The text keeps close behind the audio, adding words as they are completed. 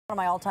One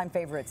of my all-time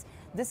favorites.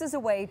 This is a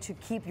way to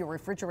keep your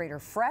refrigerator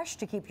fresh,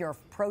 to keep your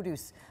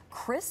produce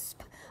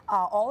crisp,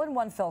 all in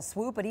one fell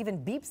swoop. It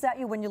even beeps at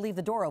you when you leave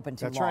the door open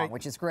too long,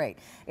 which is great.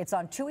 It's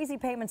on 2 easy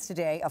payments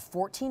today of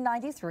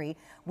 $14.93.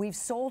 We've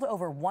sold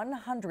over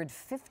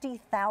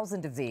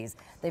 150,000 of these.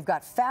 They've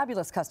got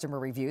fabulous customer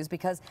reviews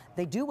because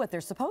they do what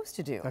they're supposed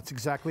to do. That's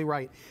exactly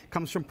right.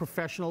 Comes from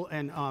professional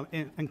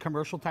and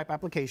commercial type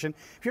application.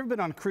 If you've ever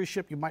been on a cruise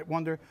ship, you might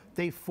wonder,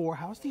 day 4,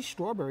 how's these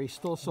strawberries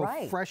still so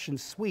fresh and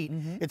sweet?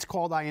 It's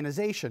called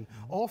ionization.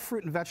 All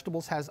fruit and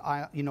vegetables has,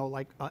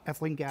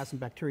 ethylene gas and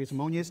bacteria,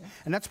 ammonias,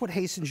 and that's what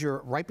hastens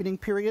your ripening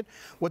period.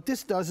 What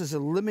this does is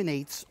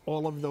eliminates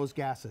all of those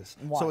gases.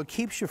 So it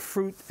keeps your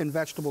fruit and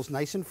vegetables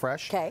nice and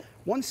fresh. Okay.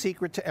 One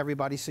secret to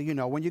everybody, so you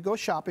know, when you go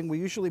shopping, we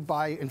usually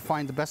buy and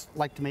find the best,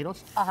 like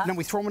tomatoes, and then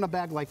we throw them in a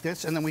bag like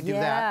this, and then we do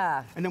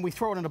that, and then we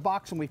throw it in a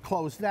box and we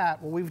close that.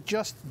 Well, we've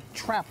just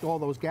trapped all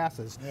those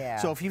gases.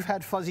 So if you've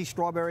had fuzzy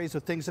strawberries or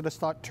things that have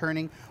started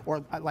turning,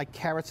 or like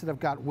carrots that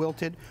have got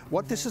wilted,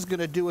 what this is going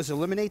to do is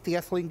eliminate the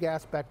ethylene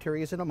gas,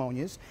 bacteria, and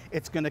ammonias.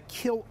 It's going to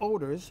kill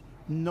odors,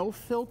 no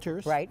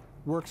filters.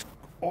 Works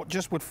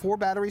just with 4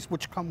 batteries,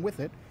 which come with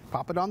it.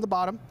 Pop it on the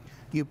bottom.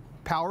 You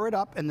power it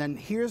up, and then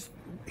here's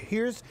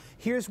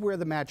where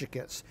the magic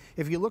is.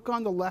 If you look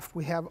on the left,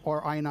 we have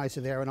our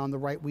ionizer there, and on the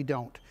right, we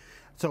don't.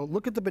 So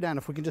look at the banana,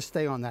 if we can just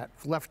stay on that,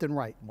 left and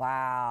right.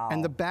 Wow.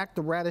 And the back,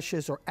 the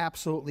radishes are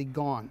absolutely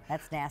gone.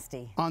 That's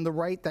nasty. On the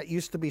right, that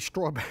used to be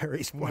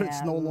strawberries, but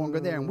it's no longer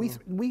there. And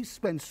we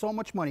spend so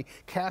much money,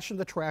 cash in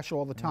the trash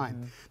all the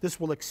time. This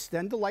will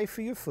extend the life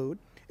of your food.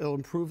 It'll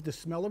improve the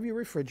smell of your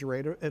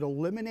refrigerator. It'll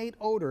eliminate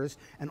odors,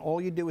 and all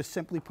you do is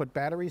simply put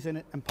batteries in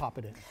it and pop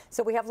it in.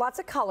 So we have lots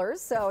of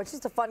colors, so it's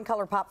just a fun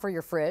color pop for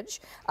your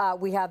fridge.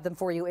 We have them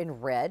for you in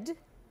red.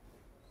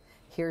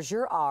 Here's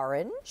your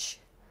orange.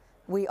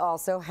 We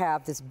also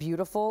have this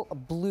beautiful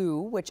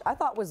blue, which I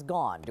thought was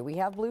gone. Do we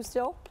have blue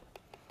still?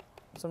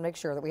 So make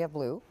sure that we have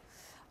blue.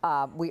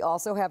 We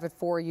also have it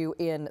for you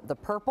in the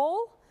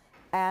purple.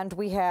 And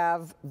we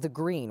have the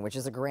green, which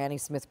is a Granny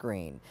Smith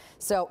green.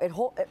 So it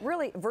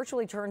really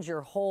virtually turns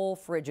your whole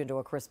fridge into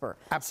a crisper.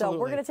 Absolutely. So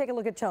we're going to take a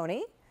look at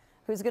Tony,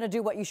 who's going to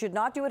do what you should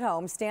not do at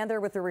home, stand there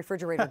with the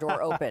refrigerator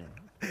door open.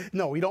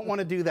 No, we don't want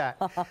to do that.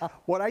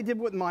 What I did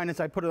with mine is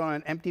I put it on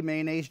an empty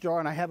mayonnaise jar,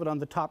 and I have it on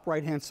the top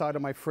right-hand side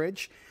of my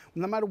fridge.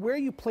 No matter where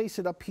you place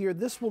it up here,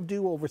 this will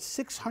do over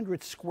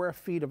 600 square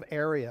feet of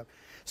area.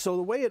 So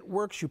the way it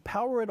works, you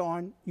power it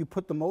on, you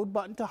put the mode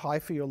button to high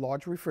for your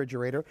large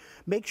refrigerator.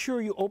 Make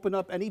sure you open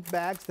up any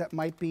bags that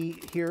might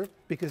be here,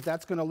 because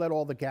that's going to let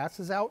all the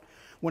gases out.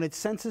 When it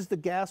senses the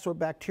gas or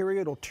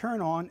bacteria, it'll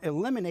turn on,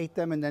 eliminate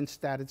them, and then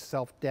stat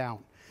itself down.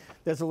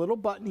 There's a little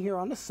button here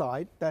on the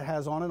side that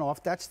has on and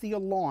off. That's the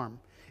alarm.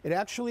 It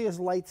actually is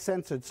light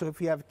censored, so if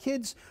you have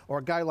kids or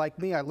a guy like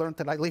me, I learned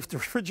that I leave the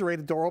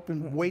refrigerator door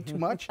open way too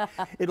much,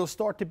 it'll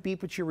start to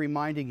beep at you,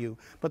 reminding you.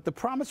 But the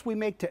promise we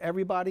make to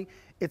everybody,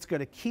 it's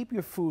going to keep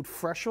your food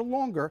fresher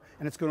longer,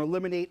 and it's going to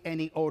eliminate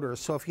any odors.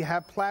 So if you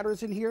have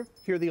platters in here,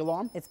 hear the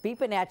alarm? It's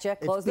beeping at you.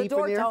 Close the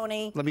door,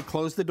 Tony. Let me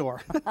close the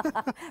door.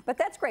 But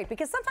that's great,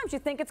 because sometimes you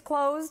think it's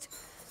closed,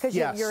 because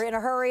you're in a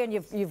hurry and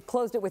you've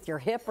closed it with your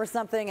hip or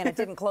something, and it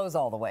didn't close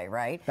all the way,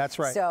 right? That's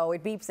right. So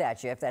it beeps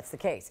at you if that's the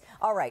case.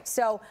 All right,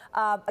 so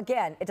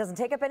again, it doesn't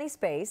take up any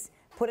space.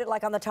 Put it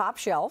like on the top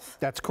shelf.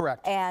 That's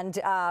correct. And,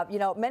 you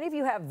know, many of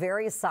you have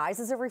various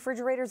sizes of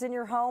refrigerators in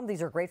your home.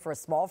 These are great for a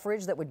small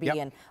fridge that would be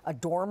in a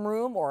dorm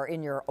room or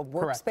in your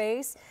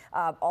workspace.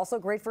 Also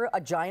great for a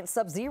giant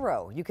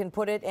Sub-Zero. You can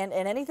put it in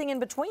anything in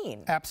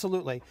between.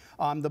 Absolutely.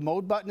 The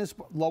mode button is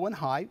low and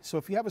high. So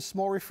if you have a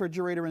small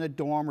refrigerator in a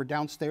dorm or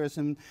downstairs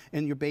in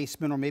your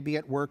basement or maybe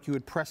at work, you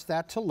would press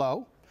that to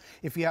low.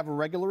 If you have a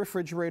regular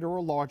refrigerator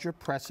or larger,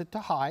 press it to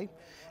high.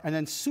 And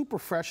then super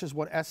fresh is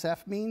what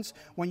SF means.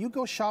 When you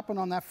go shopping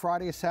on that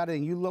Friday or Saturday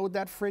and you load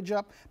that fridge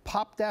up,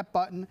 pop that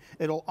button.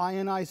 It'll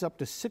ionize up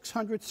to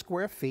 600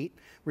 square feet.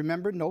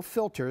 Remember, no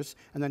filters.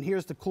 And then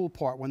here's the cool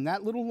part. When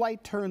that little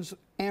light turns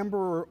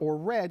amber or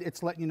red,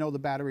 it's letting you know the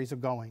batteries are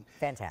going.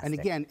 Fantastic. And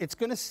again, it's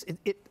going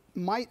to...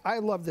 I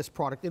love this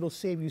product. It'll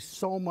save you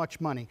so much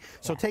money.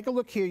 So take a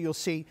look here. You'll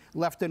see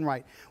left and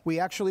right. We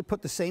actually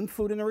put the same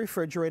food in the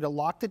refrigerator,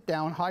 locked it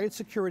down, hired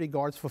security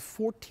guards for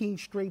 14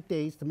 straight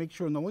days to make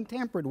sure no one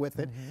tampered with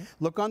it.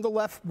 Look on the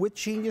left with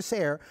Genius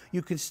Air.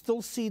 You can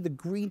still see the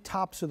green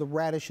tops of the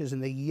radishes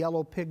and the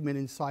yellow pigment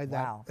inside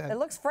that. It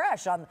looks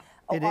fresh. On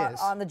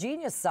the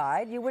Genius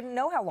side, you wouldn't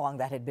know how long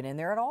that had been in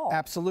there at all.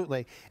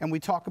 Absolutely. And we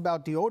talk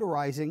about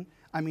deodorizing.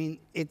 I mean,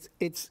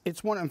 it's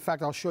one. In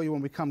fact, I'll show you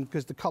when we come,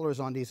 because the colors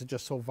on these are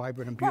just so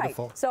vibrant and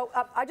beautiful. Right. So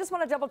I just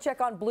want to double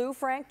check on blue,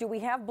 Frank. Do we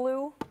have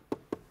blue?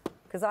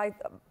 Because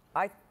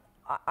I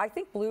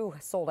think blue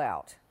sold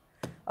out.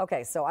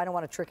 Okay, so I don't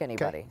want to trick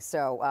anybody.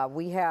 So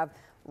we have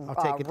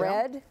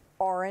red,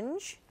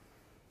 orange,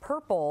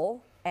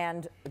 purple,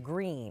 and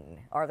green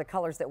are the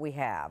colors that we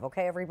have.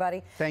 Okay,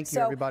 everybody? Thank you,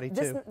 everybody,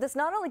 too. This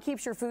not only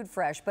keeps your food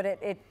fresh, but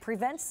it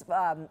prevents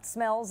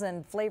smells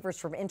and flavors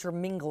from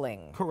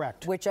intermingling.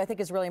 Correct. Which I think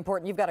is really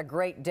important. You've got a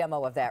great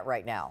demo of that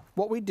right now.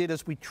 What we did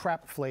is we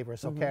trapped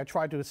flavors, okay? I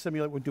tried to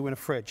simulate what we do in a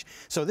fridge.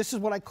 So this is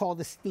what I call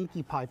the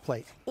stinky pie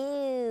plate.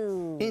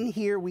 Ew. In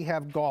here we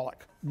have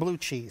garlic, blue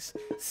cheese,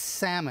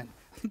 salmon,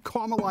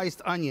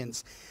 caramelized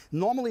onions.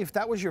 Normally, if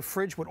that was your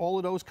fridge with all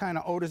of those kind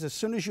of odors, as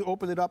soon as you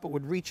open it up, it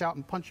would reach out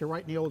and punch you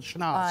right in the old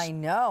schnoz. I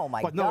know,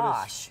 my but gosh.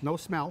 Notice, no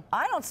smell.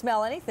 I don't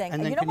smell anything.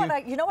 And you then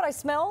know what I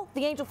smell?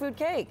 The angel food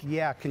cake.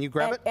 Yeah, can you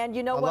grab it? And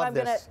you know I what love I'm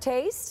going this. to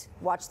taste?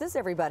 Watch this,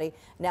 everybody.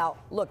 Now,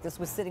 look, this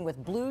was sitting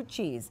with blue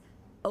cheese,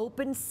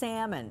 open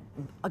salmon,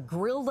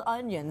 grilled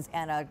onions,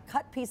 and a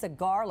cut piece of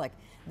garlic.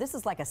 This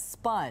is like a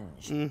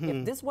sponge.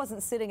 If this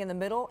wasn't sitting in the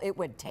middle, it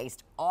would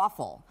taste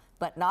awful.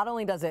 But not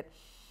only does it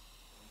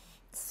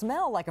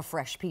smell like a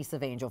fresh piece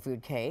of angel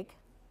food cake,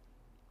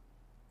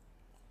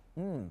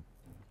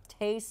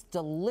 tastes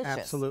delicious.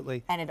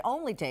 Absolutely. And it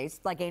only tastes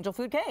like angel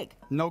food cake.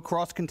 No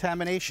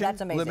cross-contamination.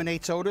 That's amazing.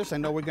 Eliminates odors. I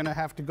know we're going to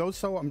have to go,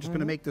 so I'm just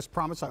going to make this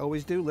promise I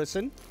always do.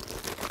 Listen.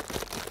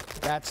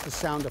 That's the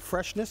sound of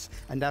freshness,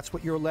 and that's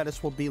what your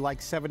lettuce will be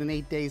like 7 and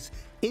 8 days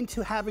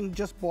into having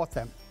just bought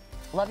them.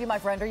 Love you, my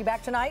friend. Are you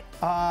back tonight?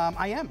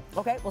 I am.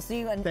 Okay, we'll see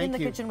you in the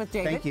kitchen with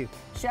David. Thank you.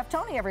 Chef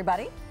Tony,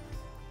 everybody.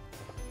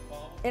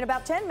 In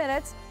about 10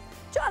 minutes,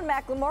 John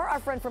McLemore, our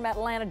friend from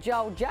Atlanta,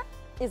 Georgia,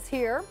 is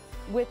here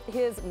with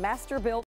his master built